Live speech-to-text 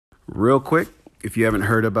Real quick, if you haven't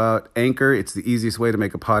heard about Anchor, it's the easiest way to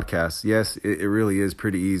make a podcast. Yes, it really is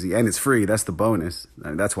pretty easy, and it's free. That's the bonus.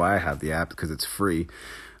 That's why I have the app, because it's free.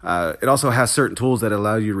 It also has certain tools that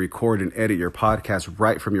allow you to record and edit your podcast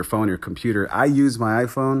right from your phone or your computer. I use my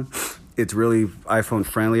iPhone. It's really iPhone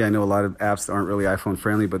friendly. I know a lot of apps aren't really iPhone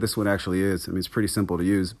friendly, but this one actually is. I mean, it's pretty simple to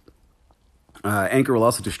use. Anchor will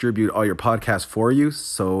also distribute all your podcasts for you.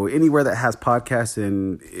 So anywhere that has podcasts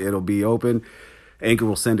and it'll be open, Anchor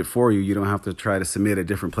will send it for you. You don't have to try to submit at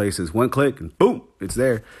different places. One click and boom, it's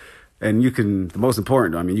there. And you can, the most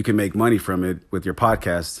important, I mean, you can make money from it with your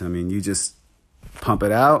podcast. I mean, you just pump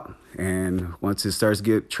it out, and once it starts to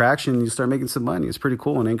get traction, you start making some money. It's pretty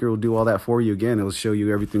cool. And Anchor will do all that for you. Again, it'll show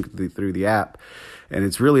you everything through the app. And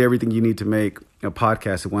it's really everything you need to make a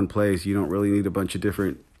podcast in one place. You don't really need a bunch of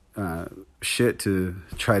different shit to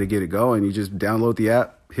try to get it going. You just download the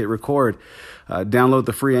app, hit record, download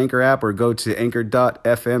the free Anchor app, or go to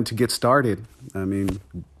anchor.fm to get started. I mean,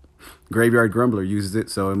 Graveyard Grumbler uses it,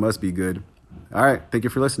 so it must be good. All right. Thank you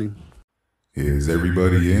for listening. Is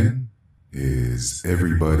everybody in? Is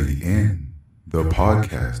everybody in? The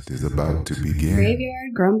podcast is about to begin.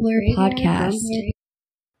 Graveyard Grumbler Podcast.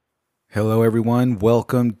 Hello, everyone.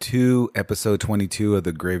 Welcome to episode 22 of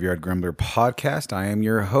the Graveyard Grumbler Podcast. I am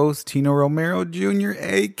your host, Tino Romero Jr.,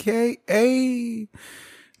 a.k.a.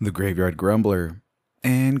 the Graveyard Grumbler.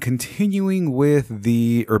 And continuing with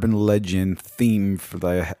the urban legend theme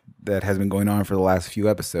that has been going on for the last few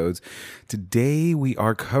episodes, today we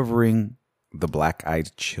are covering the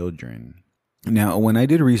Black-Eyed Children. Now, when I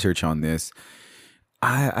did research on this,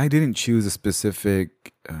 I didn't choose a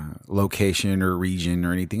specific location or region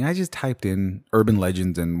or anything. I just typed in urban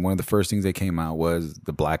legends, and one of the first things that came out was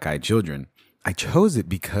the Black-Eyed Children. I chose it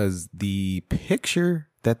because the picture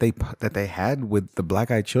that they had with the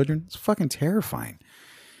Black-Eyed Children is fucking terrifying.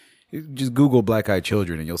 Just Google Black-Eyed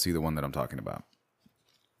Children and you'll see the one that I'm talking about.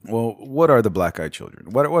 Well, what are the Black-Eyed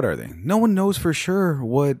Children? What are they? No one knows for sure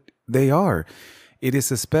what they are. It is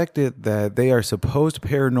suspected that they are supposed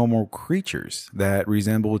paranormal creatures that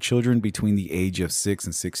resemble children between the age of 6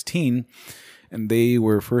 and 16, and they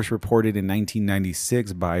were first reported in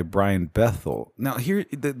 1996 by Brian Bethel. Now, here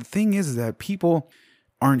the thing is that people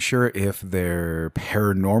aren't sure if they're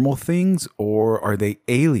paranormal things or are they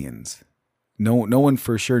aliens. No one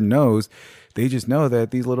for sure knows. They just know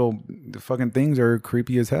that these little fucking things are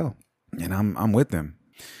creepy as hell, and I'm with them.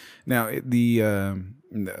 Now,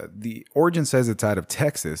 the origin says it's out of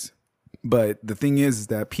Texas, but the thing is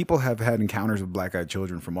that people have had encounters with Black-Eyed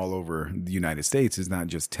Children from all over the United States. It's not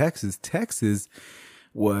just Texas. Texas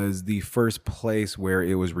was the first place where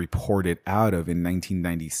it was reported out of in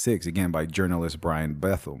 1996, again, by journalist Brian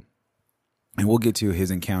Bethel. And we'll get to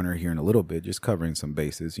his encounter here in a little bit, just covering some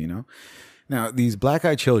bases, you know. Now, these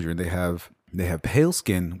Black-Eyed Children, they have pale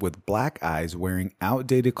skin with black eyes, wearing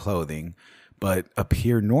outdated clothing, but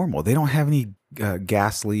appear normal. They don't have any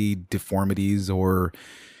ghastly deformities or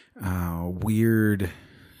weird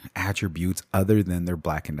attributes other than their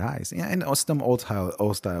blackened eyes. Yeah, and some old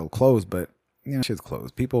style clothes, but you know, shit's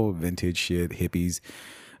clothes. People, vintage shit, hippies.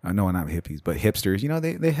 No, not hippies, but hipsters. You know,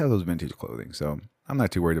 they have those vintage clothing. So I'm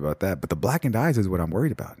not too worried about that. But the blackened eyes is what I'm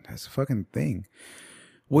worried about. That's a fucking thing.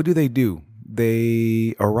 What do?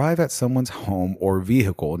 They arrive at someone's home or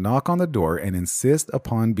vehicle, knock on the door, and insist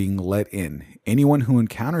upon being let in. Anyone who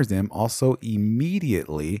encounters them also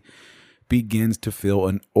immediately begins to feel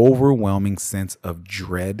an overwhelming sense of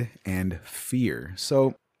dread and fear.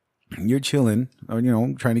 So you're chilling, you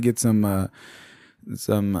know, trying to get some I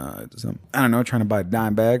don't know, trying to buy a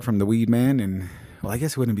dime bag from the weed man, and well, I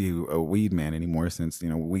guess it wouldn't be a weed man anymore since, you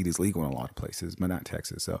know, weed is legal in a lot of places, but not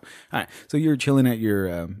Texas. So, all right. So you're chilling at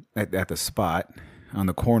your at the spot on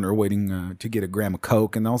the corner waiting to get a gram of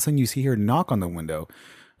coke, and all of a sudden you see her knock on the window.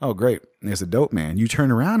 Oh, great. There's a dope man. You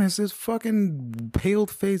turn around, and it's this fucking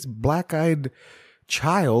pale-faced, black-eyed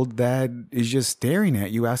child that is just staring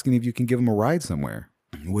at you, asking if you can give him a ride somewhere.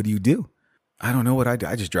 What do? I don't know what I do.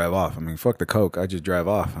 I just drive off. I mean, fuck the coke. I just drive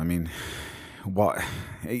off. I mean,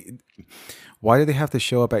 why do they have to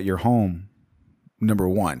show up at your home? Number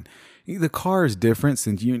one, the car is different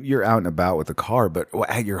since you're out and about with the car, but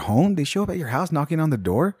at your home, they show up at your house knocking on the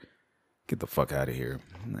door? Get the fuck out of here.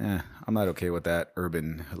 I'm not okay with that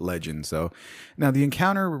urban legend. So now the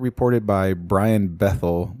encounter reported by Brian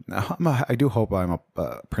Bethel. I do hope I'm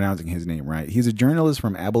pronouncing his name right. He's a journalist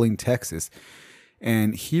from Abilene, Texas,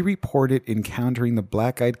 and he reported encountering the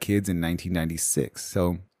Black-Eyed Kids in 1996.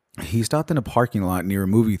 So he stopped in a parking lot near a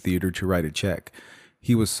movie theater to write a check.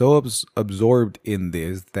 He was so absorbed in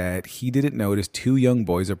this that he didn't notice two young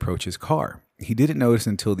boys approach his car. He didn't notice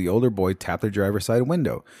until the older boy tapped the driver's side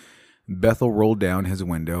window. Bethel rolled down his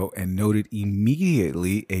window and noted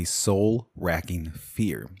immediately a soul-racking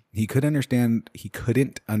fear. He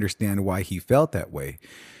couldn't understand why he felt that way.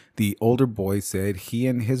 The older boy said he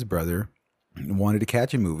and his brother wanted to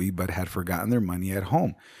catch a movie but had forgotten their money at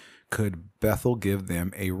home. Could Bethel give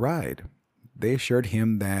them a ride? They assured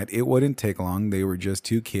him that it wouldn't take long. They were just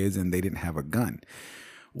two kids and they didn't have a gun.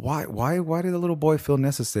 Why did the little boy feel it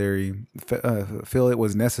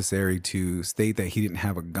was necessary to state that he didn't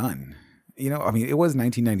have a gun? You know, I mean, it was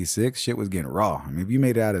 1996. Shit was getting raw. I mean, if you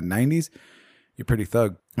made it out of the 90s, you're pretty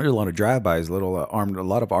thug. There's a lot of drive-bys, a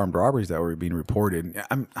lot of armed robberies that were being reported.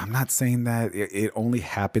 I'm not saying that it only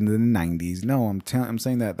happened in the 90s. No, I'm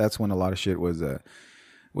saying that that's when a lot of shit was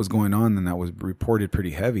going on, and that was reported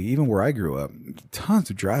pretty heavy. Even where I grew up, tons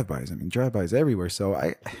of drive-bys. I mean, drive-bys everywhere. So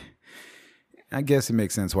I guess it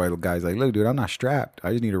makes sense why the guy's like, look, dude, I'm not strapped.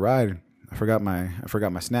 I just need a ride. I forgot my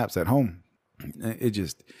snaps at home.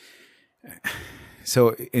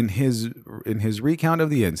 So in his recount of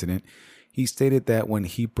the incident, he stated that when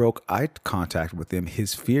he broke eye contact with them,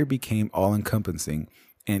 his fear became all-encompassing.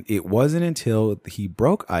 And it wasn't until he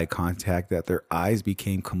broke eye contact that their eyes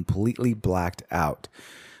became completely blacked out.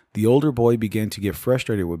 The older boy began to get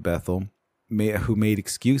frustrated with Bethel, who made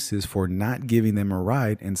excuses for not giving them a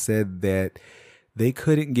ride and said that they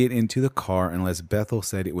couldn't get into the car unless Bethel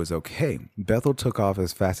said it was okay. Bethel took off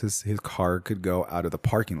as fast as his car could go out of the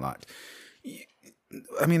parking lot.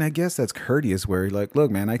 I mean, I guess that's courteous where you're like, look,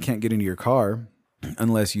 man, I can't get into your car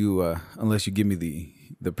unless you give me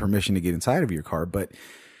the permission to get inside of your car. But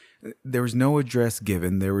there was no address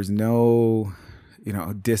given. There was no,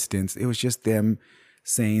 distance. It was just them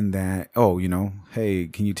saying that, oh, hey,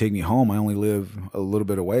 can you take me home? I only live a little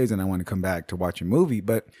bit of ways and I want to come back to watch a movie.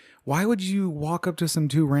 But why would you walk up to some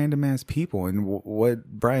two random ass people? And what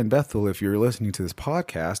Brian Bethel, if you're listening to this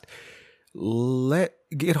podcast,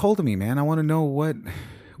 get hold of me, man. I want to know what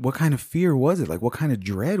kind of fear was it? Like, what kind of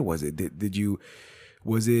dread was it?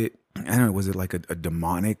 Was it like a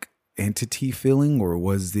demonic entity feeling, or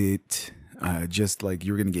was it just like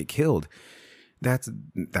you were going to get killed? That's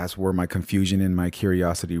where my confusion and my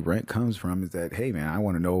curiosity comes from, is that, hey, man, I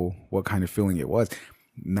want to know what kind of feeling it was.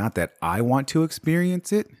 Not that I want to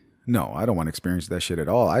experience it. No, I don't want to experience that shit at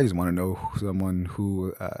all. I just want to know someone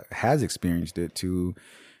who has experienced it to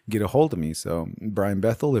get a hold of me. So Brian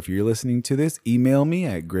Bethel, if you're listening to this, email me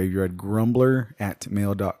at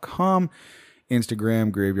graveyardgrumbler@mail.com,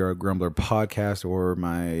 Instagram, Graveyard Grumbler Podcast, or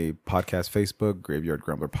my podcast Facebook, Graveyard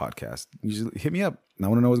Grumbler Podcast. You just hit me up. I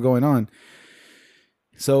want to know what's going on.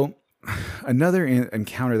 So another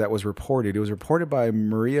encounter that was reported, it was reported by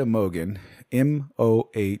Maria Mogan,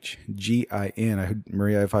 Mohgin.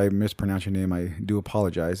 Maria, if I mispronounce your name, I do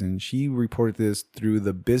apologize. And she reported this through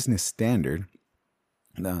the Business Standard.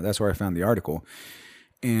 That's where I found the article.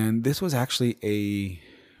 And this was actually a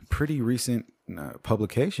pretty recent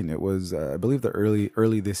publication. It was, I believe, the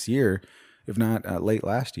early this year, if not late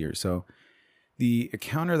last year. So the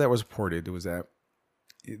encounter that was reported was that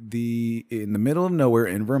in the middle of nowhere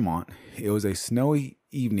in Vermont, it was a snowy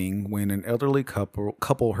evening when an elderly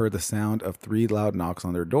couple heard the sound of 3 loud knocks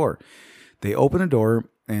on their door. They opened the door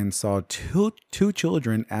and saw two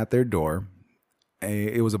children at their door.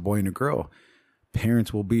 It was a boy and a girl.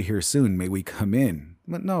 Parents will be here soon. May we come in?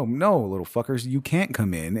 But no, little fuckers, you can't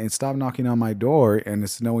come in, and stop knocking on my door in a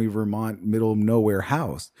snowy Vermont middle of nowhere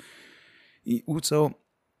house. So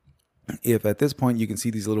if at this point you can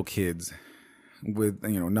see these little kids with,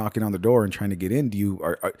 knocking on the door and trying to get in,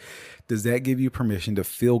 does that give you permission to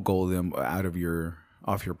field goal them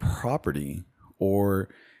off your property? Or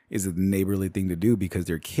is it the neighborly thing to do because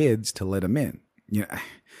they're kids to let them in?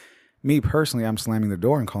 Me personally, I'm slamming the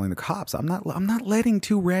door and calling the cops. I'm not letting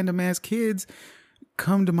 2 random ass kids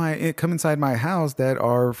come inside my house that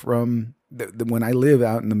are from when I live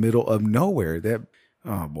out in the middle of nowhere.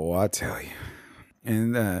 Oh boy, I tell you.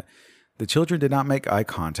 And the children did not make eye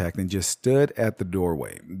contact and just stood at the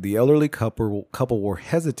doorway. The elderly couple were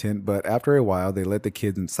hesitant, but after a while, they let the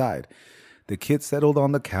kids inside. The kids settled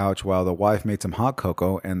on the couch while the wife made some hot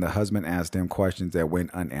cocoa, and the husband asked them questions that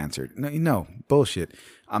went unanswered. No, bullshit.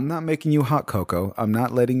 I'm not making you hot cocoa. I'm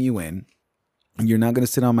not letting you in. You're not going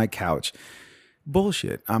to sit on my couch.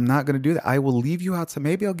 Bullshit. I'm not going to do that. I will leave you outside.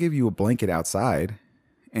 Maybe I'll give you a blanket outside,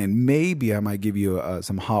 and maybe I might give you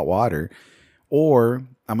some hot water, or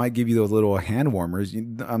I might give you those little hand warmers.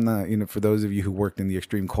 I'm not, for those of you who worked in the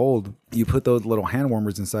extreme cold, you put those little hand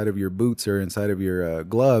warmers inside of your boots or inside of your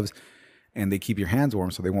gloves, and they keep your hands warm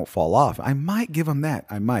so they won't fall off. I might give them that.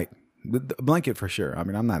 I might. A blanket for sure. I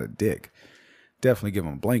mean, I'm not a dick. Definitely give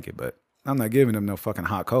them a blanket, but I'm not giving them no fucking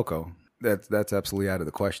hot cocoa. That's absolutely out of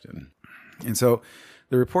the question. And so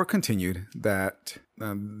The report continued that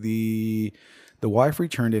the wife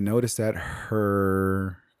returned and noticed that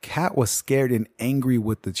her cat was scared and angry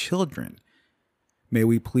with the children. May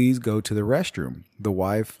we please go to the restroom? The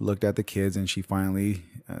wife looked at the kids and she finally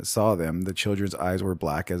saw them. The children's eyes were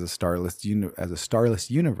black as a starless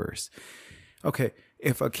universe. Okay,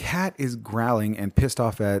 if a cat is growling and pissed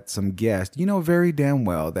off at some guest, you know very damn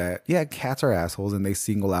well that, yeah, cats are assholes and they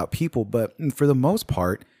single out people, but for the most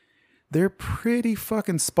part, they're pretty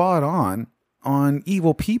fucking spot on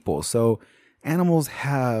evil people. So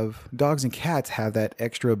dogs and cats have that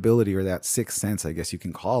extra ability, or that sixth sense, I guess you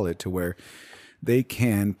can call it, to where they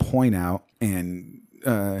can point out and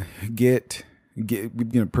get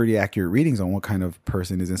pretty accurate readings on what kind of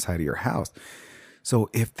person is inside of your house. So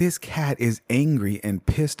if this cat is angry and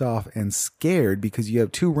pissed off and scared because you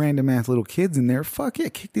have two random ass little kids in there, fuck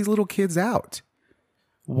it, kick these little kids out.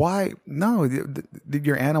 Why? No,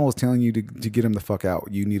 your animal's telling you to get them the fuck out.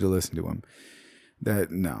 You need to listen to them.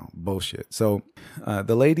 No, bullshit. So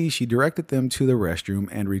the lady, she directed them to the restroom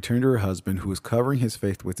and returned to her husband, who was covering his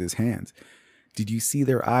face with his hands. Did you see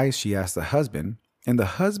their eyes? She asked the husband. And the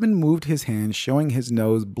husband moved his hand, showing his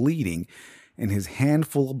nose bleeding and his hand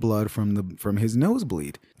full of blood from his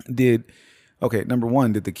nosebleed. Number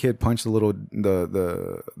one, did the kid punch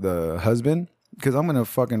the husband? Because I'm gonna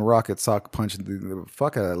fucking rocket sock punch the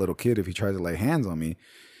fuck out of that little kid if he tries to lay hands on me.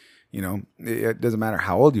 You know, it doesn't matter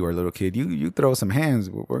how old you are, little kid. You throw some hands,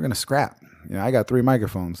 we're gonna scrap. You know, I got 3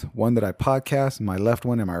 microphones, one that I podcast, my left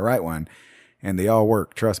one and my right one, and they all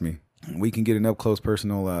work. Trust me. We can get an up close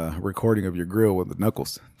personal recording of your grill with the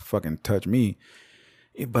knuckles. Fucking touch me.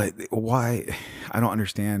 But why? I don't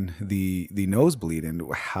understand the nosebleed, and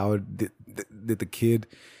how did the kid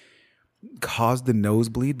cause the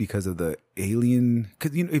nosebleed because of the alien?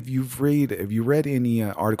 Because if you read any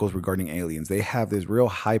articles regarding aliens, they have this real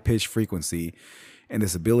high pitched frequency and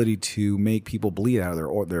this ability to make people bleed out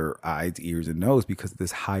of their eyes, ears, and nose because of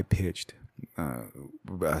this high pitched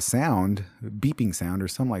sound, beeping sound or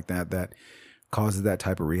something like that causes that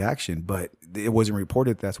type of reaction. But it wasn't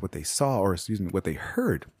reported that's what they saw, or what they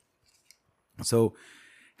heard. So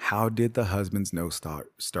how did the husband's nose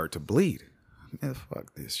start to bleed? Man,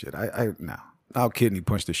 fuck this shit. I'll kidney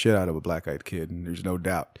punch the shit out of a black-eyed kid, and there's no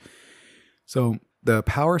doubt. So the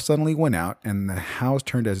power suddenly went out and the house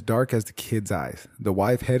turned as dark as the kid's eyes. The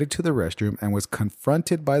wife headed to the restroom and was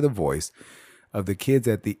confronted by the voice of the kids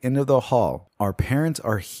at the end of the hall. Our parents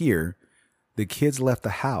are here. The kids left the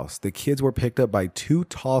house. The kids were picked up by 2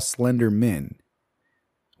 tall, slender men.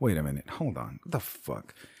 Wait a minute. Hold on. What the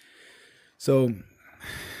fuck? So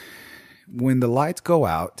when the lights go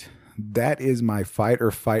out, that is my fight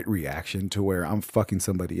or fight reaction to where I'm fucking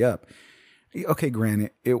somebody up. Okay,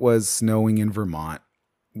 granted, it was snowing in Vermont.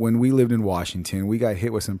 When we lived in Washington, we got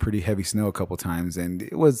hit with some pretty heavy snow a couple times, and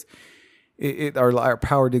our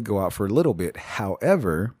power did go out for a little bit.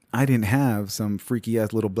 However, I didn't have some freaky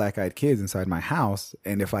ass little black-eyed kids inside my house,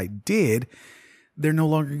 and if I did, they're no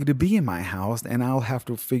longer going to be in my house, and I'll have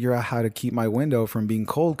to figure out how to keep my window from being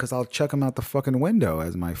cold, because I'll chuck them out the fucking window,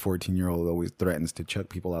 as my 14-year-old always threatens to chuck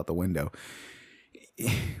people out the window.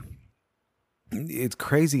 It's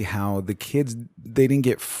crazy how the kids, they didn't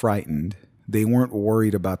get frightened. They weren't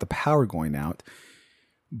worried about the power going out,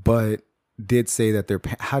 but did say that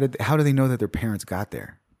how do they know that their parents got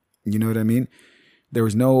there? You know what I mean? There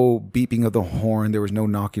was no beeping of the horn. There was no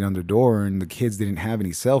knocking on the door, and the kids didn't have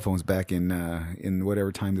any cell phones back in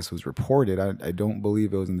whatever time this was reported. I don't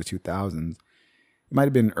believe it was in the 2000s. It might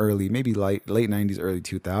have been maybe late 90s, early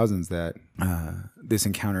 2000s that this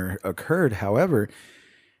encounter occurred. However,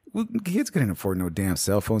 kids couldn't afford no damn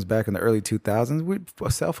cell phones back in the early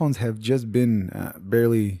 2000s. Cell phones have just been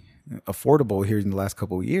barely affordable here in the last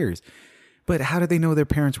couple of years. But how did they know their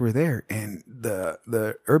parents were there? And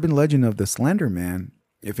the urban legend of the Slender Man,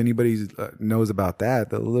 if anybody knows about that,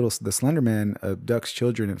 the Slender Man abducts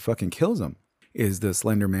children and fucking kills them. Is the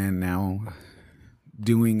Slender Man now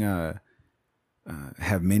doing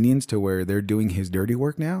have minions to where they're doing his dirty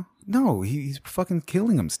work now? No, he's fucking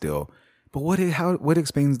killing them still. But what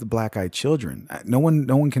explains the black-eyed children? No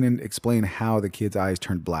one can explain how the kids' eyes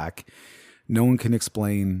turned black. No one can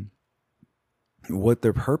explain what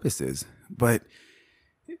their purpose is. But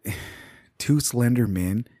 2 slender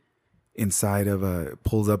men inside of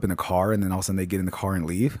pulls up in a car, and then all of a sudden they get in the car and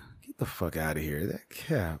leave. Get the fuck out of here.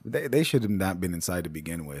 They should have not been inside to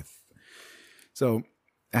begin with. So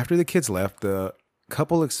after the kids left, the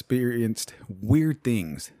couple experienced weird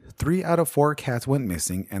things. 3 out of 4 cats went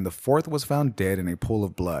missing, and the 4th was found dead in a pool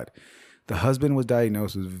of blood. The husband was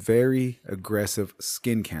diagnosed with very aggressive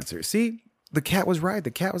skin cancer. See, the cat was right.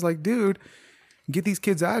 The cat was like, dude, get these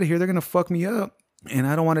kids out of here. They're going to fuck me up. and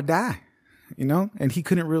I don't want to die, and he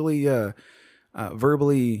couldn't really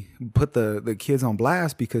verbally put the kids on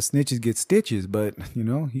blast because snitches get stitches, but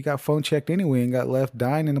he got phone checked anyway and got left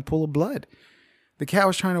dying in a pool of blood. The cat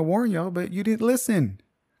was trying to warn y'all, but you didn't listen.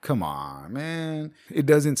 Come on, man. It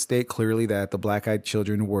doesn't state clearly that the black-eyed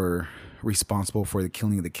children were responsible for the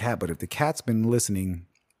killing of the cat, but if the cat's been listening,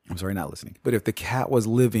 I'm sorry, not listening, but if the cat was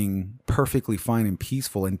living perfectly fine and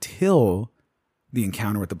peaceful until the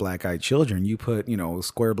encounter with the black-eyed children, you put,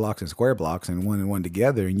 square blocks and one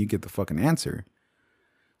together and you get the fucking answer.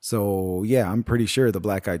 So yeah, I'm pretty sure the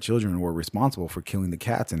black-eyed children were responsible for killing the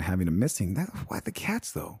cats and having them missing. Why the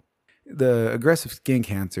cats though? The aggressive skin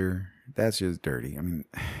cancer, that's just dirty. I mean,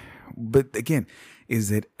 but again,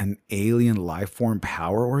 is it an alien life form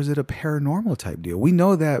power or is it a paranormal type deal? We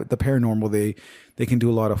know that the paranormal, they can do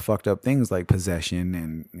a lot of fucked up things like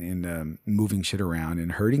possession and moving shit around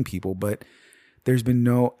and hurting people, but there's been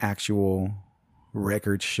no actual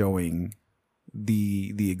record showing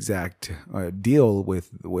the exact deal with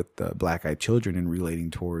black-eyed children and relating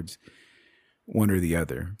towards one or the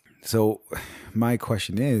other. So my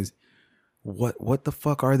question is, what the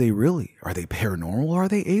fuck are they really? Are they paranormal or are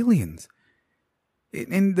they aliens?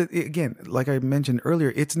 And again, like I mentioned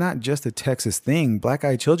earlier, it's not just a Texas thing.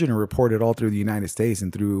 Black-eyed children are reported all through the United States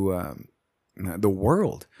and through the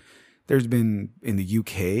world. There's been in the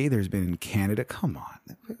UK. There's been in Canada. Come on.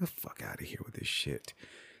 Get the fuck out of here with this shit.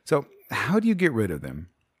 So how do you get rid of them?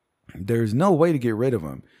 There's no way to get rid of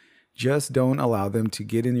them. Just don't allow them to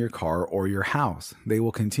get in your car or your house. They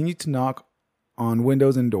will continue to knock on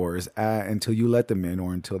windows and doors until you let them in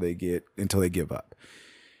or until they give up.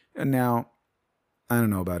 And now, I don't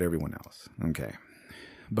know about everyone else. Okay.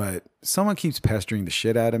 But someone keeps pestering the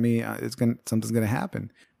shit out of me. Something's going to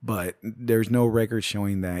happen. But there's no record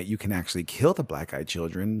showing that you can actually kill the black-eyed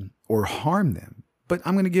children or harm them. But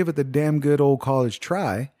I'm going to give it the damn good old college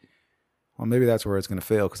try. Well, maybe that's where it's going to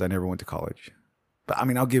fail because I never went to college. But I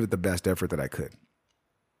mean, I'll give it the best effort that I can,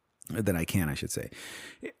 I should say.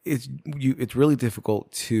 It's really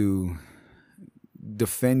difficult to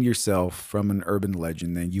defend yourself from an urban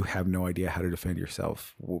legend that you have no idea how to defend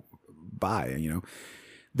yourself by,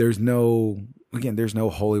 There's no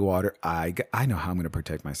holy water. I know how I'm going to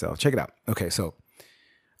protect myself. Check it out. Okay, so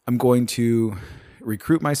I'm going to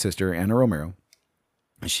recruit my sister, Anna Romero.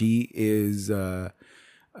 She is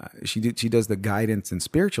she does the guidance and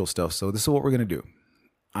spiritual stuff. So this is what we're going to do.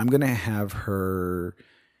 I'm going to have her.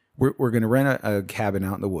 We're going to rent a cabin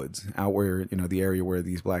out in the woods, out where the area where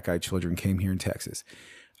these black-eyed children came here in Texas.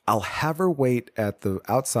 I'll have her wait at the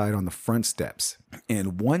outside on the front steps,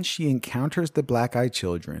 and once she encounters the black-eyed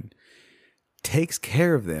children, takes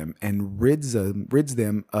care of them and rids us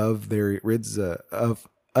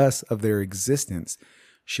of their existence,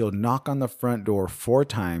 she'll knock on the front door 4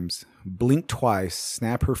 times, blink twice,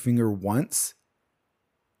 snap her finger once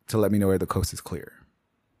to let me know where the coast is clear.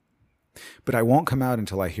 But I won't come out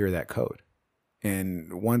until I hear that code.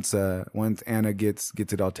 And once Anna gets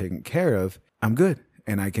it all taken care of, I'm good.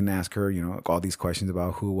 And I can ask her, all these questions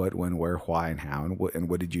about who, what, when, where, why, and how, and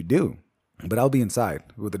what did you do? But I'll be inside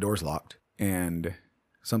with the doors locked and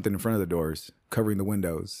something in front of the doors covering the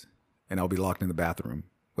windows, and I'll be locked in the bathroom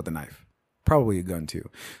with a knife, probably a gun too.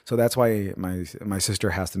 So that's why my sister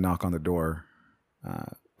has to knock on the door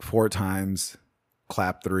 4 times,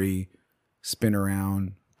 clap 3, spin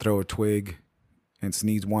around, throw a twig, and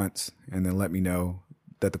sneeze once, and then let me know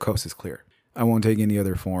that the coast is clear. I won't take any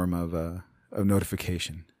other form of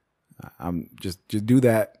notification. I'm just do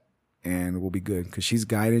that, and we'll be good. Because she's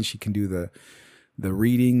guided, she can do the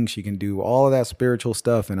reading, she can do all of that spiritual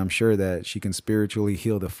stuff, and I'm sure that she can spiritually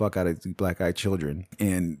heal the fuck out of the black-eyed children,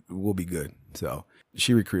 and we'll be good. So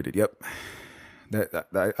she recruited. Yep.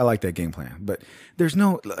 I like that game plan. But there's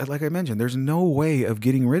no, like I mentioned, there's no way of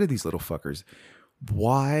getting rid of these little fuckers.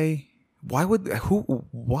 Why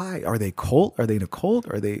are they cult? Are they in a cult?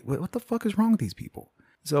 What the fuck is wrong with these people?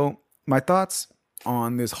 So my thoughts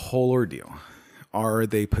on this whole ordeal: are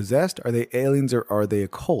they possessed? Are they aliens? Or are they a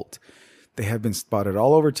cult? They have been spotted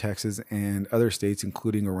all over Texas and other states,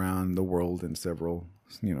 including around the world in several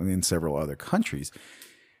other countries.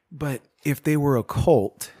 But if they were a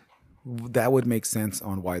cult, that would make sense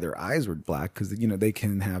on why their eyes were black, because they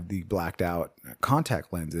can have the blacked out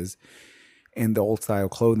contact lenses. And the old style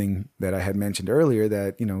clothing that I had mentioned earlier,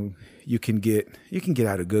 that you can get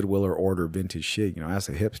out of Goodwill or order vintage shit. As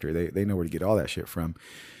a hipster, they know where to get all that shit from.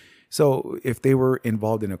 So if they were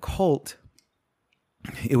involved in a cult,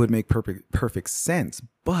 it would make perfect sense.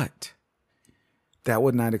 But that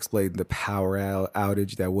would not explain the power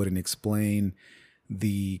outage. That wouldn't explain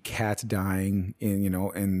the cats dying in,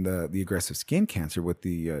 and the aggressive skin cancer with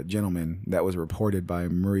the gentleman that was reported by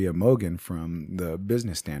Maria Mogan from the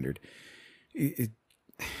Business Standard.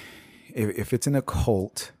 If it's an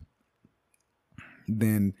occult,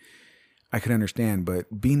 then I could understand,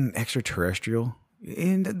 but being extraterrestrial,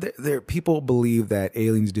 and there people believe that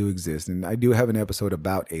aliens do exist, and I do have an episode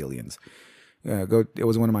about aliens. It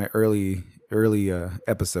was one of my early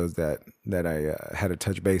episodes that I had to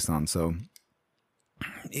touch base on. So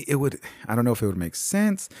I don't know if it would make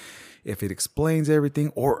sense, if it explains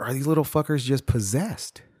everything, or are these little fuckers just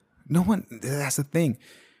possessed? That's the thing.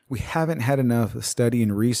 We haven't had enough study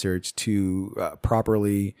and research to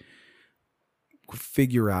properly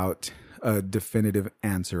figure out a definitive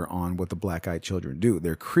answer on what the black-eyed children do.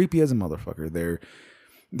 They're creepy as a motherfucker.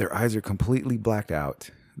 Their eyes are completely blacked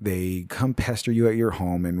out. They come pester you at your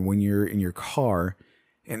home, and when you're in your car,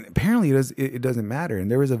 and apparently it doesn't matter.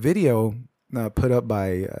 And there was a video put up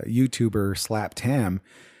by YouTuber Slap Tam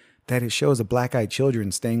that it shows a black-eyed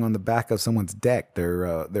children staying on the back of someone's deck.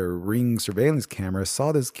 Their Ring surveillance camera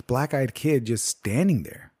saw this black-eyed kid just standing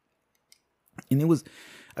there, and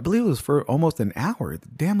I believe it was for almost an hour. The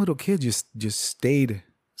damn little kid just stayed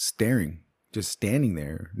staring, just standing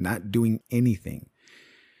there, not doing anything.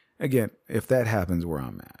 Again, if that happens where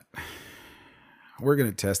I'm at, we're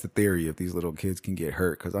going to test the theory if these little kids can get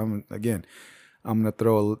hurt. Because I'm going to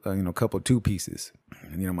throw a couple two pieces,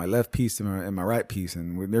 and my left piece and my right piece,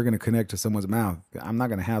 and they're going to connect to someone's mouth. I'm not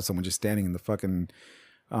going to have someone just standing in the fucking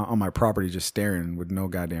on my property just staring with no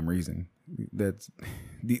goddamn reason.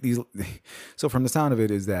 So from the sound of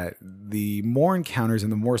it is that the more encounters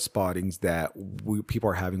and the more spottings that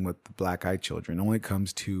people are having with the black-eyed children only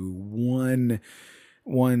comes to one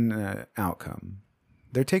outcome.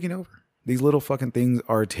 They're taking over. These little fucking things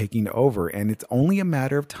are taking over, and it's only a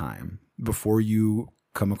matter of time before you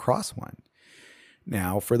come across one.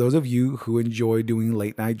 Now, for those of you who enjoy doing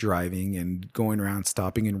late night driving and going around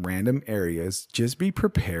stopping in random areas, just be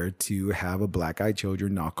prepared to have a black-eyed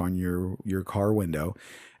children knock on your car window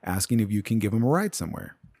asking if you can give them a ride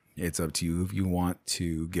somewhere. It's up to you if you want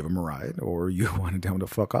to give them a ride or you want to tell them to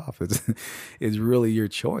fuck off. It's really your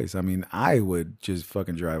choice. I mean, I would just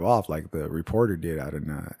fucking drive off like the reporter did out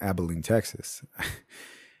in Abilene, Texas.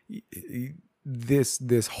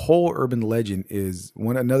 This whole urban legend is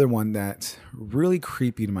another one that's really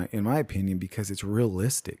creepy in my opinion, because it's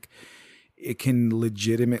realistic. It can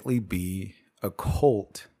legitimately be a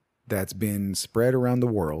cult that's been spread around the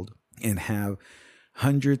world and have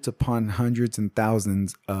hundreds upon hundreds and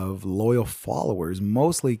thousands of loyal followers,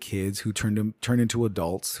 mostly kids who turn into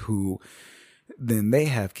adults who then they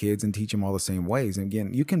have kids and teach them all the same ways. And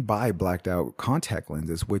again, you can buy blacked out contact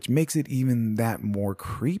lenses, which makes it even that more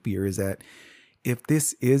creepier, is that if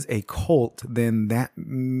this is a cult, then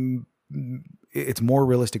it's more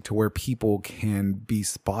realistic to where people can be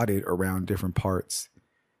spotted around different parts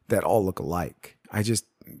that all look alike. I just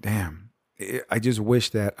wish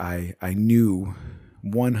that I knew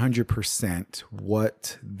 100%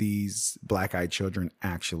 what these black-eyed children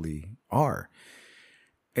actually are.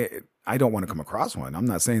 I don't want to come across one. I'm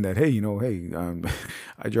not saying that, I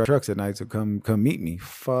drive trucks at night, so come meet me.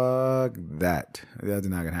 Fuck that. That's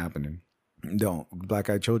not gonna happen. Don't.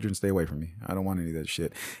 Black-eyed children, stay away from me. I don't want any of that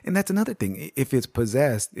shit. And that's another thing. If it's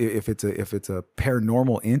possessed, if it's a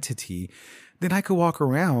paranormal entity, then I could walk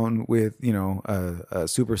around with, a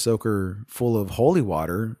super soaker full of holy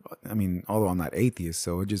water. I mean, although I'm not atheist,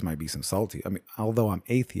 so it just might be some salty. I mean, although I'm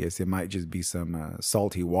atheist, it might just be some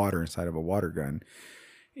salty water inside of a water gun,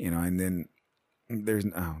 and then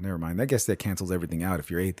never mind. I guess that cancels everything out. If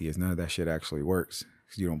you're atheist, none of that shit actually works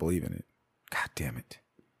because you don't believe in it. God damn it.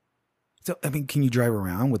 So, I mean, can you drive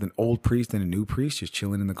around with an old priest and a new priest just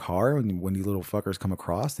chilling in the car and when these little fuckers come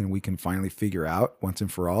across, then we can finally figure out once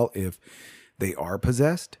and for all if they are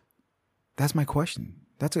possessed? That's my question.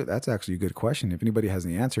 That's actually a good question. If anybody has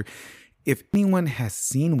the answer, if anyone has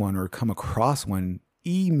seen one or come across one,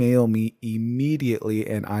 email me immediately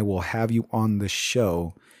and I will have you on the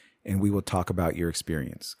show and we will talk about your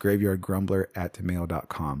experience.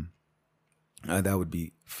 graveyardgrumbler@mail.com. That would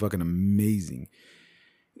be fucking amazing.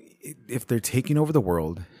 If they're taking over the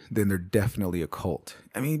world, then they're definitely a cult.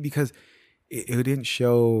 I mean, because it didn't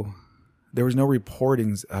show, there was no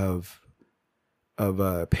reportings of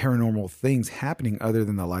paranormal things happening other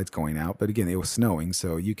than the lights going out. But again, it was snowing,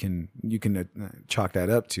 so you can chalk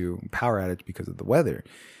that up to power outage because of the weather.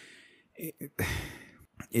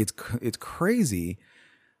 It's crazy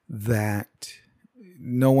that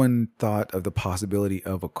no one thought of the possibility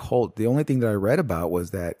of a cult. The only thing that I read about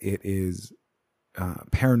was that it is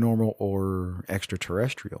paranormal or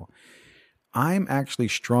extraterrestrial. I'm actually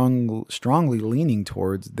strongly leaning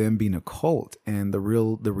towards them being a cult, and the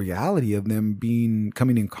reality of them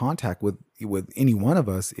coming in contact with any one of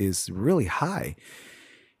us is really high,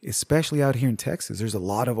 especially out here in Texas. There's a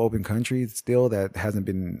lot of open country still that hasn't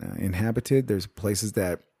been inhabited. There's places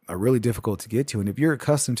that are really difficult to get to, and if you're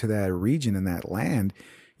accustomed to that region and that land,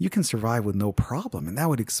 you can survive with no problem, and that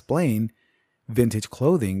would explain vintage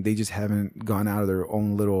clothing. They just haven't gone out of their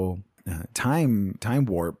own little time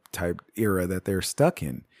warp type era that they're stuck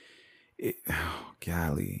in.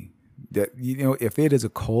 Golly, that, if it is a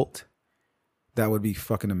cult, that would be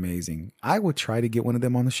fucking amazing. I would try to get one of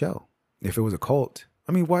them on the show if it was a cult.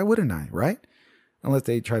 I mean, why wouldn't I, right? Unless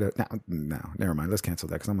they try to. No, never mind. Let's cancel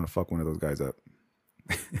that because I'm gonna fuck one of those guys up.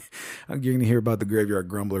 You're gonna hear about the Graveyard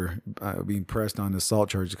Grumbler being pressed on assault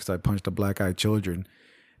charges because I punched a black-eyed children.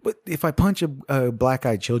 But if I punch a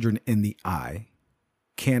black-eyed children in the eye,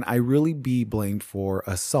 can I really be blamed for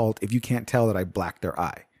assault if you can't tell that I blacked their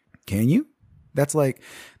eye? Can you? That's like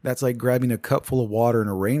grabbing a cup full of water in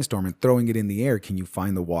a rainstorm and throwing it in the air. Can you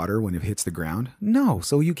find the water when it hits the ground? No.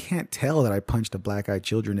 So you can't tell that I punched a black-eyed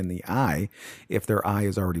children in the eye if their eye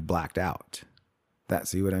is already blacked out.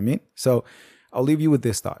 See what I mean? So I'll leave you with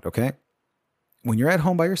this thought, okay? When you're at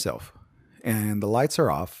home by yourself and the lights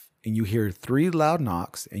are off and you hear 3 loud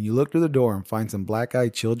knocks and you look through the door and find some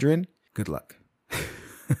black-eyed children, good luck.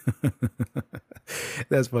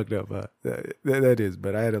 That's fucked up. That is,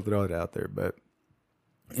 but I had to throw it out there. But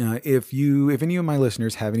if any of my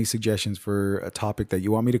listeners have any suggestions for a topic that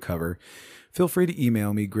you want me to cover, feel free to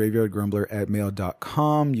email me,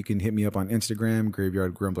 graveyardgrumbler@mail.com. You can hit me up on Instagram,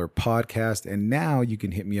 Graveyard Grumbler Podcast. And now you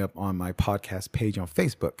can hit me up on my podcast page on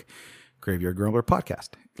Facebook, Graveyard Grumbler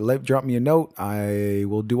Podcast. Drop me a note. I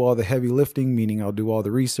will do all the heavy lifting, meaning I'll do all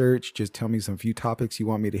the research. Just tell me some few topics you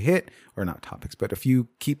want me to hit, or not topics, but a few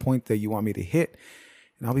key points that you want me to hit.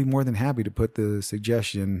 And I'll be more than happy to put the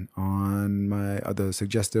suggestion on the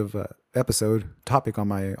suggestive episode topic on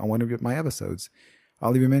one of my episodes.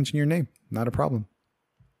 I'll even mention your name. Not a problem.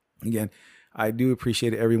 Again, I do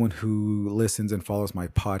appreciate everyone who listens and follows my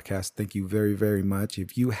podcast. Thank you very, very much.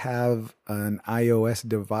 If you have an iOS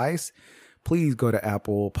device, please go to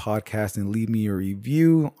Apple Podcast and leave me a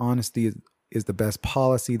review. Honesty is the best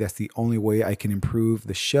policy. That's the only way I can improve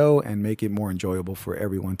the show and make it more enjoyable for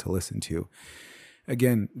everyone to listen to.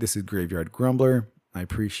 Again, this is Graveyard Grumbler. I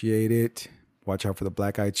appreciate it. Watch out for the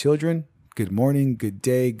black-eyed children. Good morning, good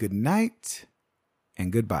day, good night,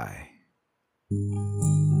 and goodbye.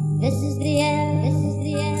 This is the end. This is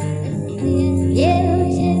the end. This is the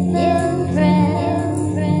end. Beautiful friend.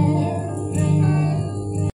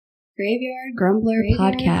 Graveyard Grumbler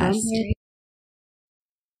Podcast.